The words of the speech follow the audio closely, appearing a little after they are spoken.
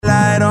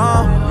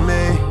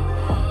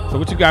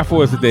what you got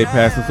for us today,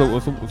 Pastor?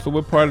 So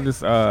what part of this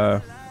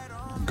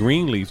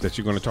Greenleaf that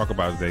you're going to talk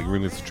about today?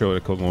 Greenleaf is a show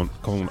that goes on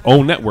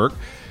OWN Network,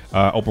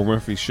 Oprah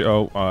Winfrey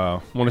show,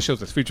 one of the shows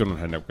that's featured on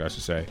her network, I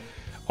should say.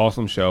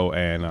 Awesome show,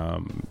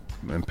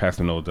 and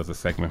Pastor Noel does a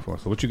segment for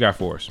us. So what you got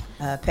for us?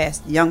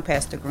 Young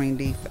Pastor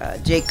Greenleaf,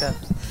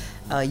 Jacob's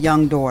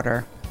young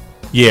daughter.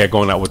 Yeah,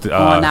 going out with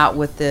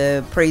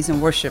the praise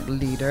and worship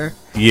leader.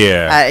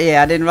 Yeah.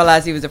 I didn't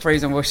realize he was a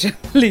praise and worship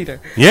leader.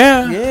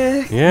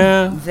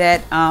 Yeah.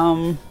 That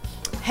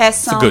has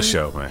some. It's a good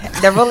show, man.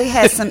 That really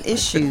has some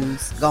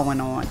issues going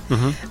on.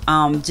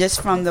 Mm-hmm.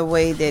 Just from the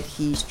way that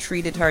he's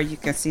treated her, you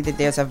can see that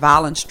there's a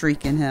violent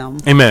streak in him.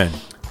 Amen.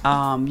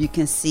 You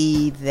can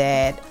see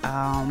that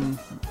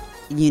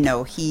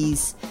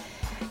he's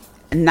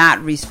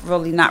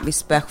really not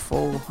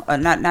respectful,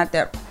 not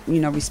that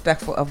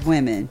respectful of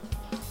women.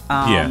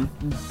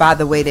 By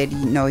the way that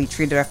he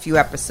treated her a few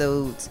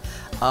episodes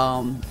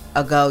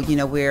ago,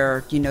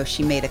 where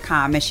she made a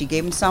comment, she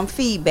gave him some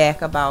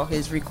feedback about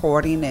his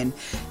recording, and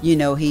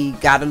he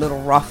got a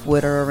little rough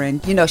with her,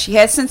 and she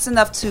had sense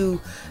enough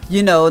to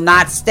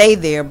not stay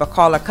there, but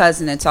call her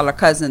cousin and tell her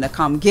cousin to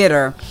come get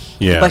her.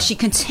 But she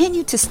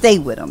continued to stay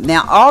with him.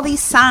 Now all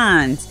these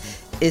signs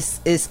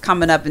is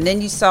coming up, and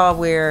then you saw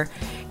where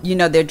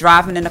they're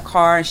driving in a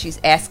car, and she's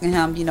asking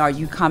him, are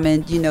you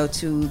coming,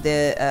 to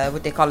the,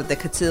 what they call it, the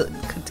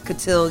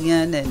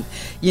cotillion, and,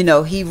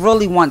 he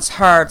really wants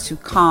her to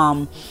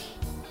come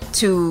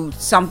to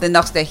something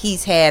else that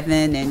he's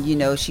having,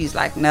 and, she's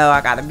like, no,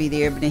 I gotta be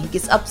there, but then he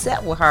gets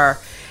upset with her,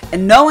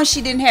 and knowing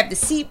she didn't have the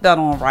seatbelt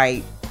on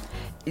right,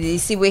 you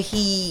see where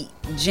he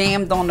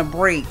jammed on the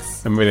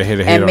brakes and made her hit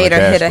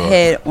her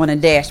head on a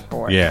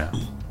dashboard. Yeah.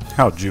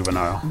 How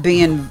juvenile.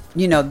 Being,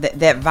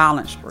 that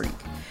violent streak.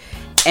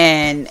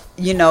 And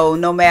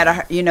no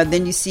matter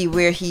then you see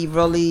where he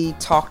really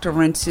talked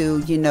her into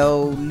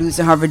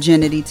losing her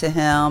virginity to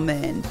him,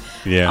 and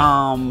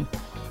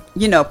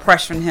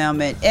pressuring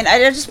him, and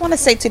I just want to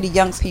say to the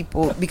young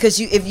people, because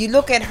if you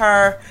look at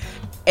her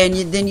and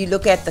then you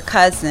look at the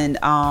cousin,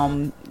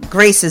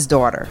 Grace's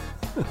daughter.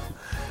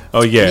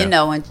 Oh yeah.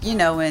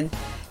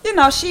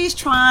 And she's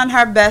trying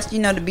her best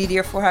to be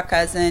there for her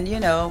cousin,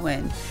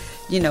 and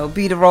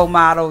be the role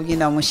model,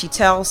 when she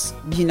tells,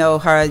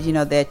 her,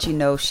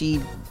 that,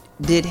 she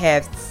did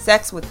have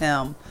sex with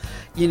him,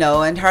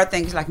 and her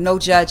thing is like, no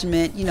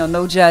judgment,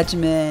 no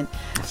judgment.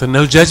 It's a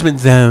no judgment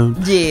zone.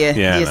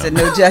 It's a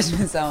no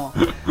judgment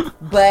zone.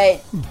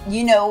 But,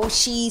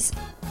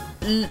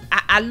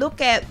 I look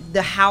at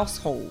the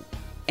household,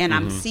 and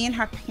I'm seeing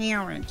her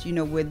parents,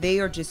 where they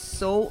are just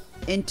so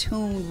in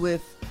tune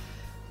with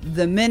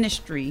the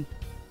ministry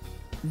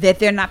that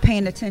they're not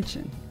paying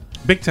attention.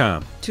 Big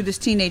time. To this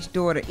teenage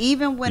daughter.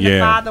 Even when the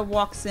father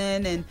walks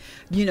in and,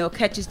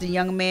 catches the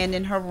young man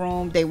in her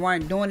room, they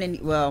weren't doing any,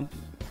 well,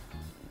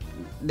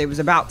 they was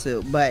about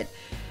to, but,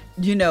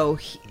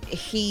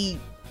 he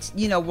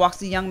walks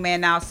the young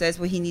man out, says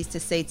what he needs to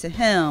say to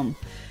him,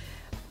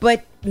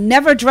 but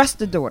never addressed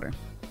the daughter.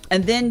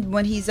 And then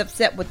when he's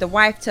upset with the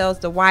wife, tells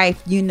the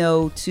wife,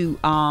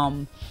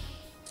 to,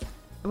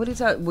 what is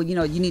that? Well,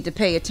 you need to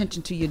pay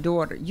attention to your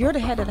daughter. You're the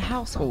head of the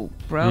household,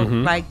 bro.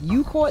 Mm-hmm. Like,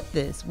 you caught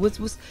this.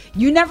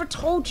 You never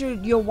told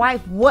your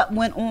wife what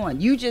went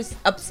on. You just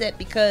upset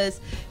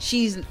because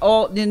she's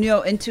all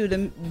into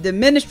the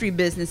ministry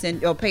business, and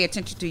pay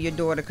attention to your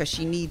daughter because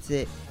she needs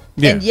it.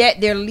 Yeah. And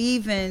yet they're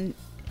leaving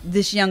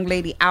this young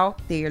lady out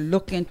there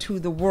looking to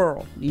the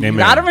world. You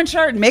got her in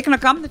church, making her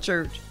come to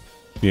church.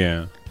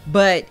 Yeah.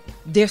 But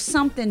there's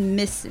something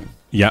missing.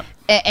 Yep.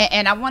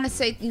 And I want to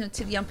say,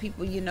 to the young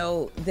people,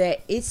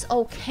 that it's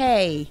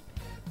okay.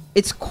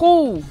 It's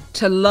cool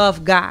to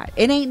love God.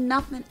 It ain't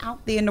nothing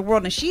out there in the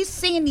world. And she's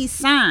seeing these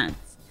signs.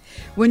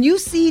 When you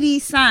see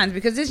these signs,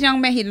 because this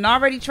young man, he had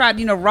already tried,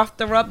 roughed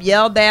her up,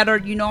 yelled at her,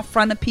 in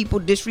front of people,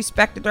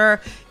 disrespected her,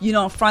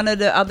 in front of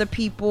the other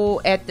people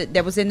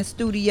that was in the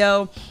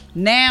studio.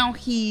 Now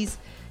he's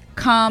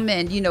come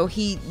and,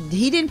 he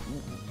didn't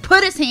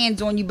put his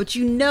hands on you, but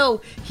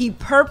he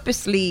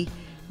purposely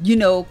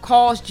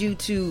caused you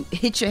to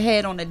hit your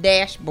head on the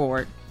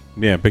dashboard.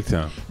 Yeah, big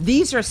time.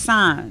 These are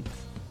signs.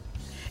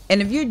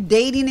 And if you're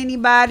dating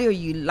anybody or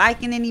you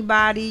liking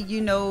anybody,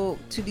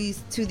 to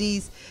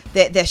these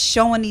that's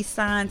showing these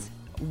signs,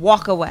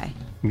 walk away.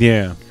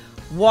 Yeah.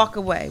 Walk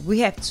away.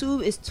 We have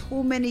too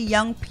many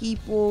young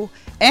people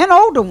and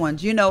older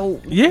ones,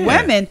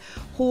 women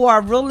who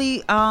are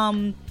really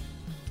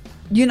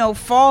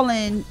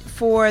falling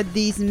for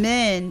these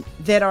men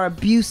that are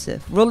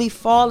abusive, really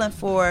falling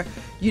for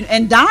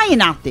and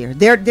dying out there.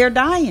 They're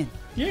dying.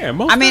 Yeah,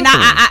 most.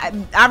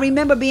 I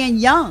remember being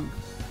young,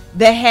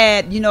 that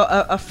had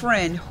a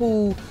friend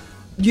who,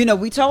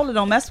 we told her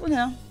don't mess with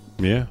him.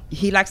 Yeah.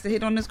 He likes to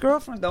hit on his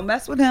girlfriend. Don't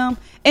mess with him,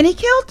 and he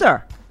killed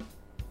her,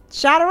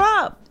 shot her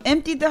up,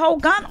 emptied the whole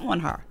gun on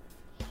her.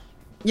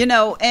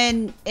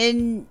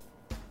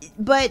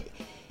 But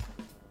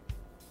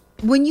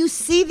when you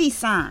see these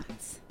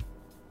signs,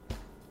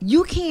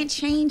 you can't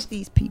change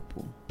these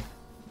people.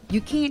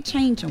 You can't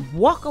change them.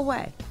 Walk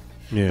away.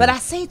 Yeah. But I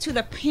say to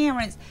the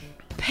parents,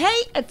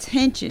 pay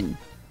attention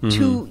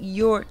to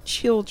your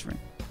children.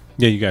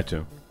 Yeah, you got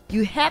to.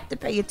 You have to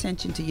pay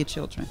attention to your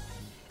children.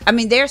 I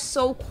mean, they're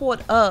so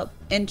caught up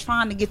in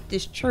trying to get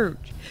this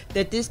church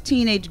that this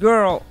teenage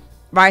girl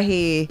right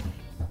here,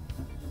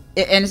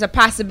 and it's a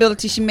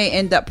possibility she may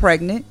end up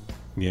pregnant.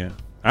 Yeah,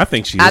 I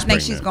think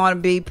she's going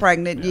to be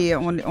pregnant. Yeah,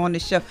 on the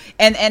show,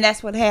 and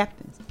that's what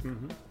happens.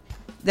 Mm-hmm.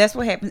 That's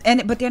what happens,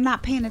 but they're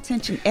not paying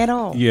attention at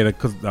all. Yeah,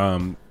 because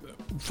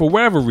for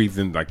whatever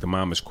reason, like the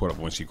mom is caught up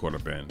when she caught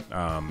up in,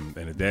 and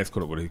the dad's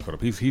caught up when he caught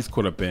up. He's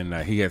caught up in.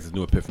 He has this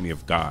new epiphany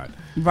of God,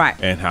 right?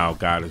 And how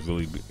God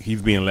is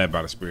he's being led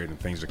by the Spirit, and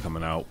things are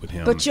coming out with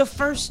him. But your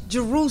first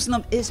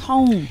Jerusalem is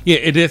home. Yeah,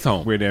 it is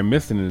home. Where they're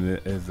missing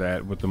it is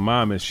that with the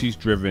mom is she's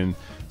driven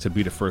to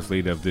be the first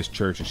lady of this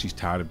church, and she's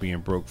tired of being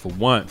broke. For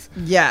once,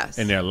 yes,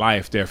 in their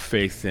life, they're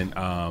facing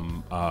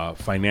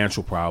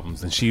financial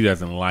problems, and she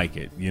doesn't like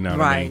it. You know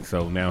what I mean?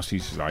 So now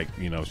she's like,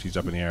 she's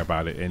up in the air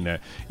about it, and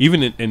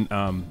even in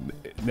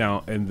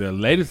now in the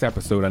latest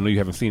episode, I know you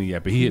haven't seen it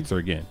yet, but he hits her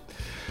again.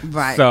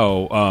 Right.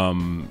 So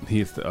he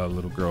hits a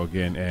little girl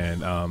again,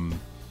 and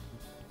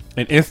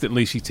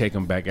instantly she take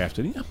him back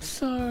after. I'm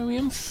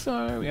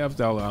sorry.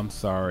 After all, I'm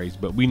sorry,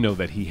 but we know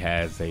that he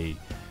has a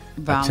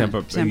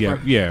temper,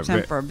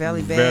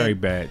 very bad. Very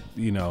bad,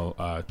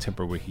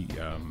 temper where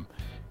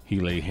he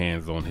laid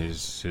hands on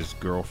his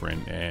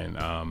girlfriend,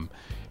 and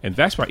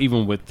that's why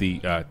even with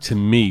the to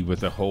me with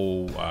the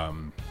whole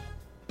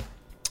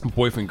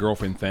boyfriend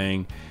girlfriend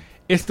thing,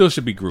 it still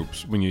should be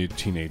groups when you're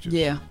teenagers.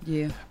 Yeah.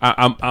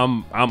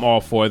 I'm all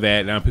for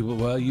that. Now people,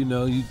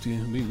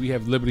 we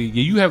have liberty.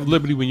 Yeah, you have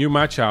liberty when you're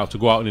my child to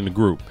go out in a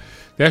group.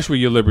 That's where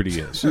your liberty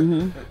is.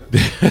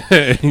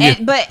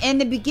 Mm-hmm. But in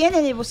the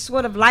beginning, it was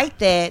sort of like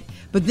that.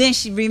 But then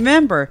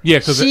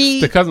because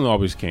the cousin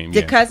always came.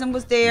 The cousin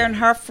was there, and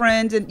her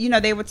friends, and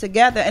they were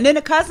together. And then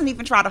the cousin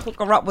even tried to hook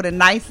her up with a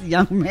nice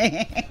young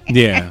man.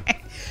 Yeah.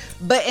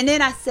 And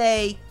then I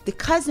say the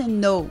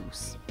cousin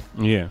knows.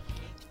 Yeah.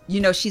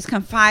 She's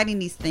confiding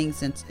these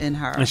things in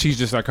her. And she's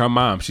just like her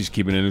mom. She's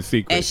keeping it a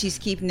secret. And she's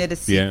keeping it a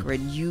secret.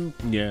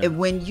 Yeah.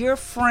 When your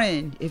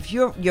friend, if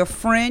your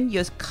friend,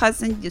 your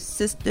cousin, your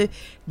sister,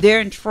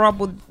 they're in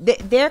trouble,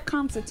 there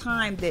comes a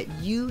time that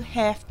you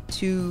have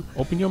to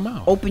open your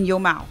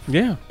mouth.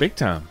 Yeah, big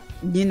time.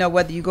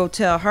 Whether you go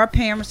tell her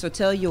parents or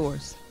tell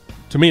yours.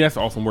 To me, that's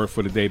an awesome word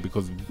for the day,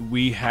 because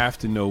we have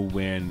to know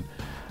when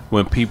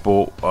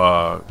people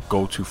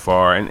go too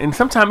far, and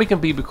sometimes it can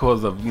be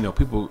because of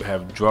people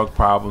have drug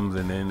problems,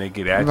 and then they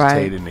get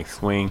agitated and they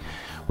swing.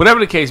 Whatever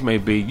the case may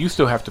be, you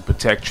still have to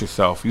protect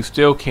yourself. You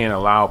still can't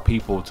allow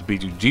people to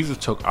beat you. Jesus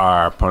took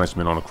our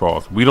punishment on the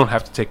cross. We don't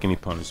have to take any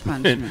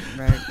punishment.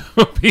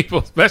 Right. People,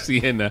 especially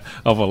in a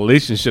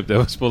relationship that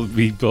was supposed to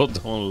be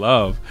built on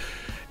love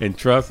and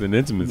trust and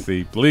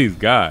intimacy. Please,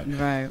 God,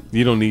 right?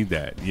 You don't need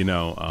that.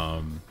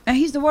 And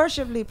he's the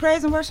worship leader,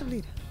 praise and worship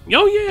leader.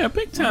 Oh yeah,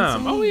 big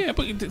time. Oh yeah,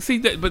 but see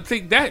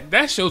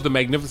that shows the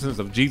magnificence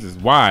of Jesus.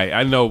 Why?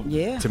 I know.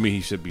 Yeah. To me,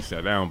 he should be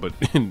set down, but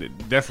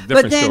that's a different story.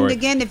 But then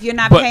again, if you're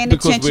not paying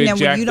attention and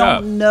when you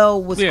don't know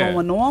what's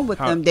going on with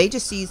them, they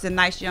just see he's a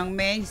nice young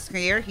man. He's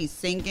here. He's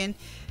singing.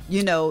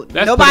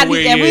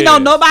 Nobody, and we know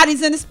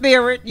nobody's in the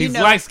spirit. He's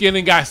light skinned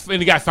and got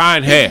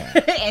fine hair,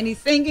 and he's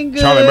singing good.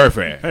 Charlie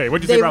Murphy. Hey,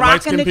 what'd you say about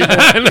light skinned people?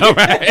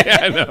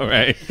 I know,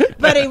 right.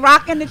 But they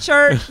rocking the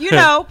church,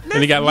 and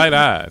he got light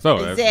eyes.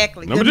 Oh,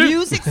 exactly. The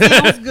music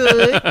sounds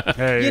good.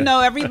 Hey.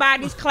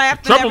 Everybody's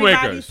clapping,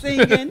 everybody's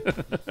singing,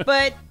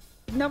 but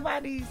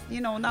nobody's,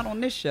 not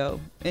on this show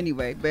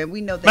anyway. But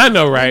we know that. I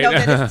know, right? We know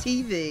that it's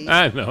TV.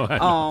 I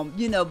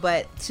know.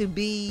 But to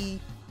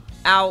be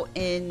out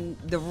in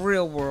the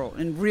real world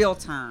in real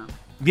time,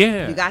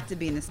 you got to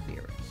be in the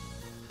spirit.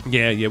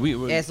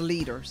 We as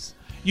leaders,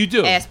 you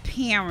do. As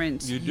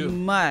parents, you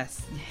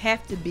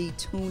have to be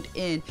tuned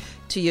in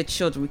to your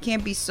children. We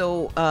can't be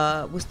so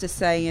what's the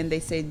saying? They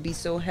say be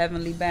so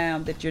heavenly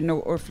bound that you're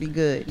no earthly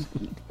good.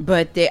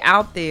 But they're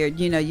out there,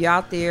 you're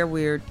out there,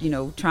 we're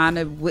trying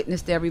to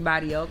witness to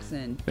everybody else,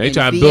 and they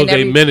try to build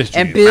their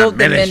ministry and build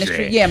the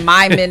ministry. Yeah,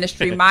 my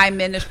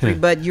ministry,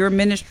 but your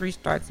ministry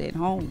starts at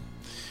home.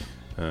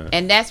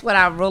 And that's what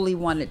I really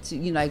wanted to,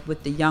 like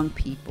with the young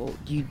people,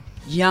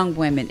 young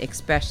women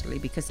especially,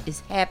 because it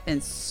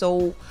happens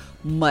so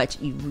much.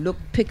 You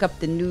pick up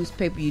the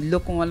newspaper, you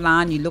look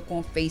online, you look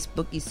on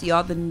Facebook, you see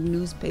all the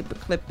newspaper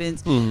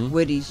clippings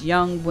where these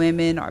young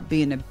women are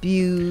being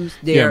abused,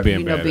 they're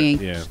being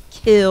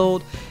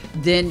killed.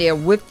 Then they're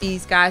with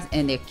these guys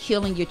and they're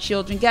killing your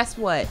children. Guess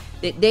what?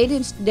 They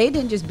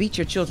didn't just beat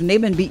your children;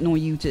 they've been beating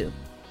on you too.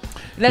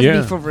 Let's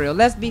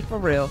be for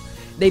real.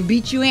 They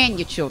beat you and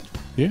your children.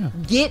 Yeah.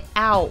 Get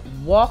out.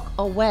 Walk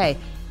away.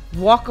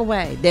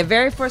 That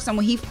very first time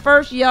when he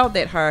first yelled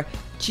at her,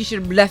 she should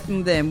have left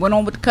him then. Went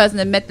on with the cousin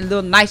and met the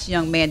little nice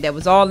young man that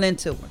was all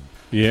into her.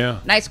 Yeah.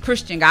 Nice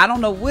Christian guy. I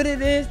don't know what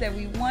it is that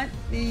we want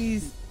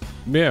these.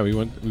 Yeah, we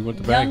want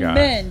the bad guys.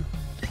 Men.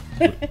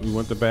 we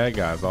want the bad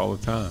guys all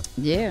the time.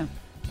 Yeah.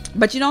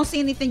 But you don't see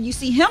anything. You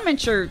see him in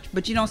church,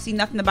 but you don't see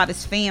nothing about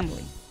his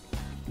family.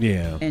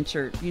 in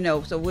church. You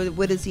know, so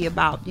what is he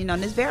about? You know,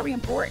 and it's very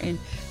important,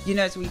 you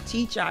know, as we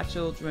teach our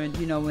children,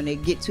 you know, when they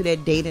get to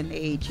that dating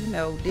age, you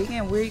know, dig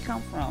in where he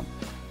come from.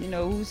 You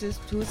know, who's his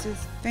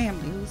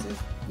family, who's his,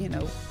 you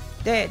know,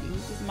 daddy,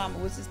 who's his mama,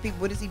 what's his people,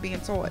 what is he being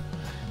taught?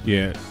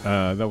 Yeah,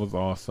 that was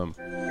awesome.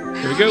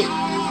 Here we go.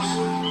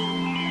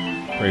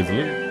 Praise the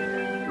Lord.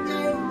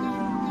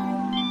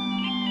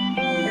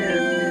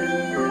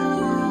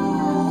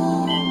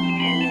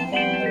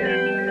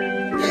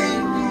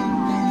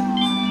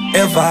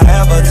 If I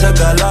ever took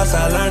a loss,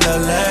 I learned a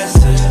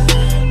lesson.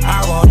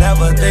 I won't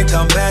ever think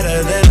I'm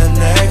better than the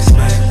next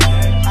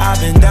man. I've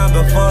been down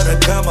before to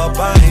come up,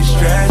 I ain't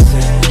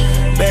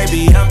stressing.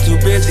 Baby, I'm too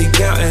busy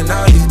counting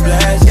all these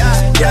blessings.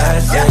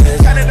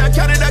 Count it up,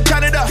 count it up,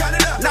 count it up.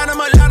 Line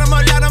 'em up, line 'em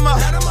up, line 'em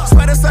up.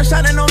 Swear the sun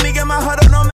shining on me, get my heart on me.